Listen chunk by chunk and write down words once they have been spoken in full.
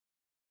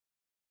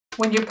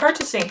When you're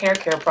purchasing hair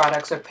care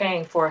products or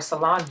paying for a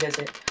salon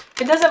visit,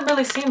 it doesn't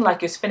really seem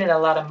like you're spending a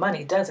lot of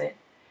money, does it?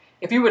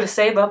 If you were to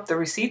save up the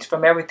receipts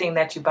from everything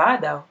that you buy,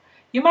 though,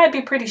 you might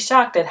be pretty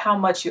shocked at how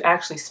much you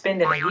actually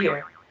spend in a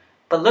year.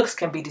 But looks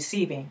can be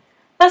deceiving.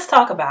 Let's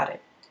talk about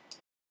it.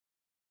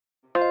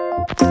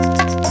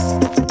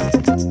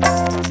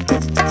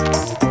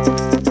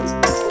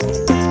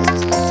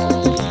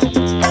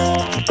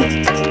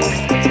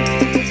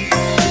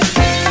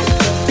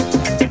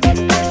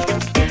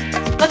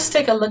 Let's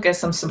take a look at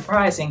some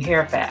surprising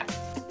hair facts.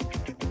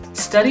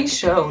 Studies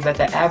show that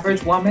the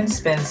average woman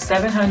spends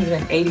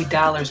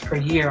 $780 per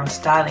year on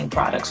styling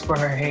products for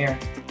her hair.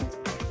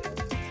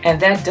 And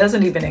that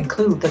doesn't even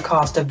include the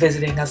cost of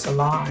visiting a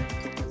salon.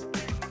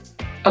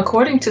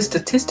 According to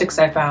statistics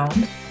I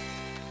found,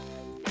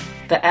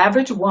 the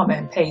average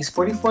woman pays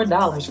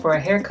 $44 for a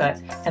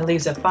haircut and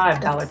leaves a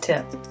 $5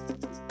 tip.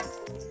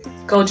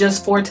 Go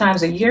just 4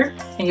 times a year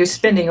and you're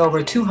spending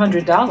over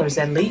 $200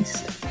 at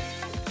least.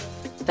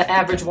 The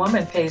average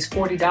woman pays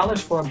 $40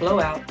 for a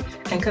blowout,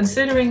 and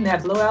considering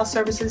that blowout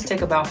services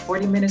take about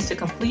 40 minutes to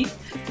complete,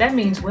 that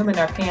means women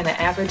are paying an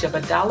average of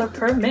 $1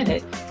 per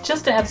minute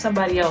just to have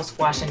somebody else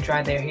wash and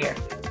dry their hair.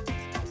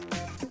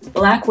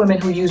 Black women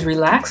who use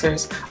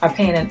relaxers are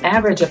paying an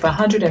average of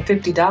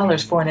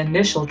 $150 for an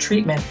initial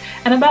treatment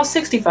and about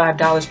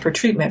 $65 per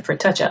treatment for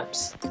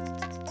touch-ups.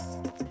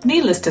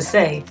 Needless to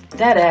say,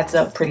 that adds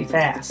up pretty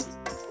fast.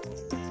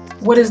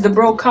 What is the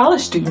broke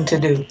college student to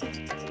do?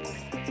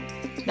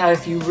 Now,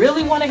 if you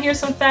really want to hear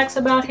some facts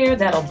about hair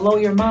that'll blow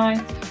your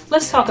mind,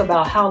 let's talk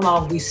about how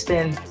long we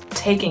spend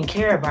taking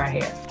care of our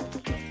hair.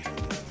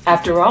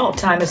 After all,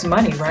 time is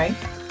money, right?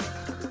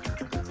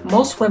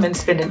 Most women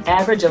spend an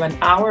average of 1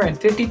 hour and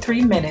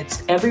 53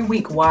 minutes every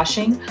week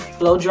washing,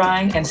 blow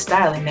drying, and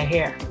styling their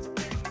hair.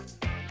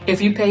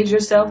 If you paid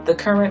yourself the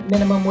current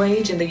minimum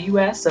wage in the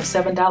US of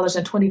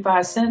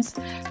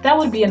 $7.25, that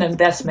would be an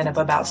investment of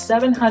about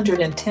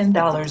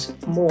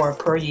 $710 more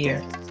per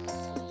year.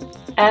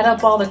 Add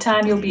up all the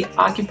time you'll be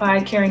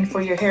occupied caring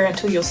for your hair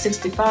until you're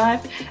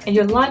 65, and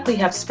you'll likely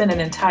have spent an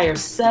entire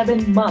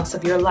 7 months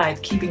of your life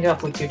keeping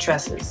up with your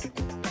tresses.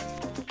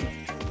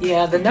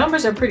 Yeah, the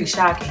numbers are pretty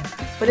shocking,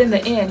 but in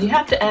the end, you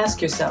have to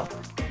ask yourself,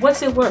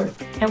 what's it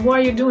worth, and why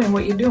you're doing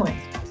what you're doing?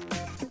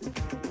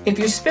 If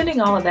you're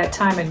spending all of that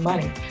time and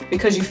money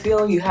because you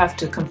feel you have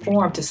to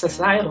conform to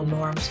societal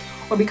norms,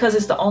 or because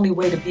it's the only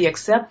way to be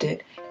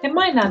accepted, it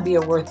might not be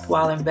a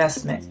worthwhile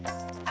investment.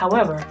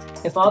 However,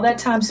 if all that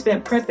time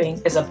spent primping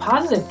is a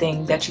positive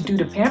thing that you do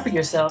to pamper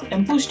yourself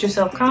and boost your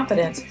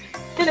self-confidence,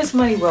 then it's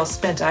money well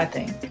spent, I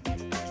think.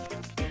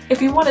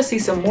 If you want to see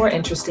some more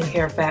interesting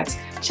hair facts,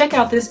 check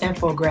out this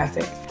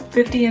infographic,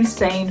 50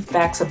 Insane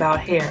Facts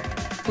About Hair,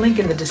 link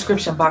in the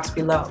description box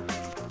below.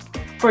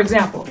 For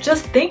example,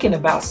 just thinking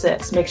about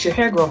sex makes your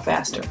hair grow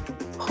faster.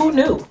 Who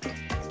knew?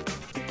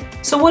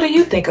 So what do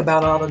you think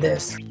about all of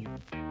this?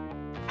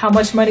 How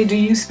much money do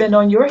you spend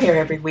on your hair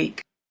every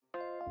week?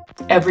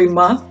 Every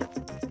month?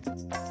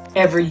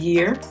 Every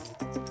year?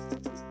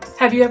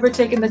 Have you ever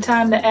taken the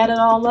time to add it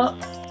all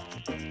up?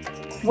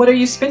 What are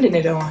you spending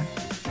it on?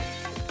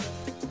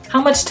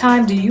 How much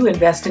time do you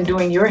invest in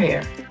doing your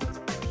hair?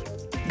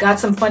 Got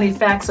some funny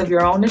facts of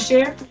your own to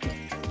share?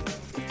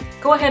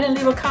 Go ahead and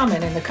leave a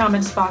comment in the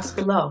comments box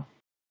below.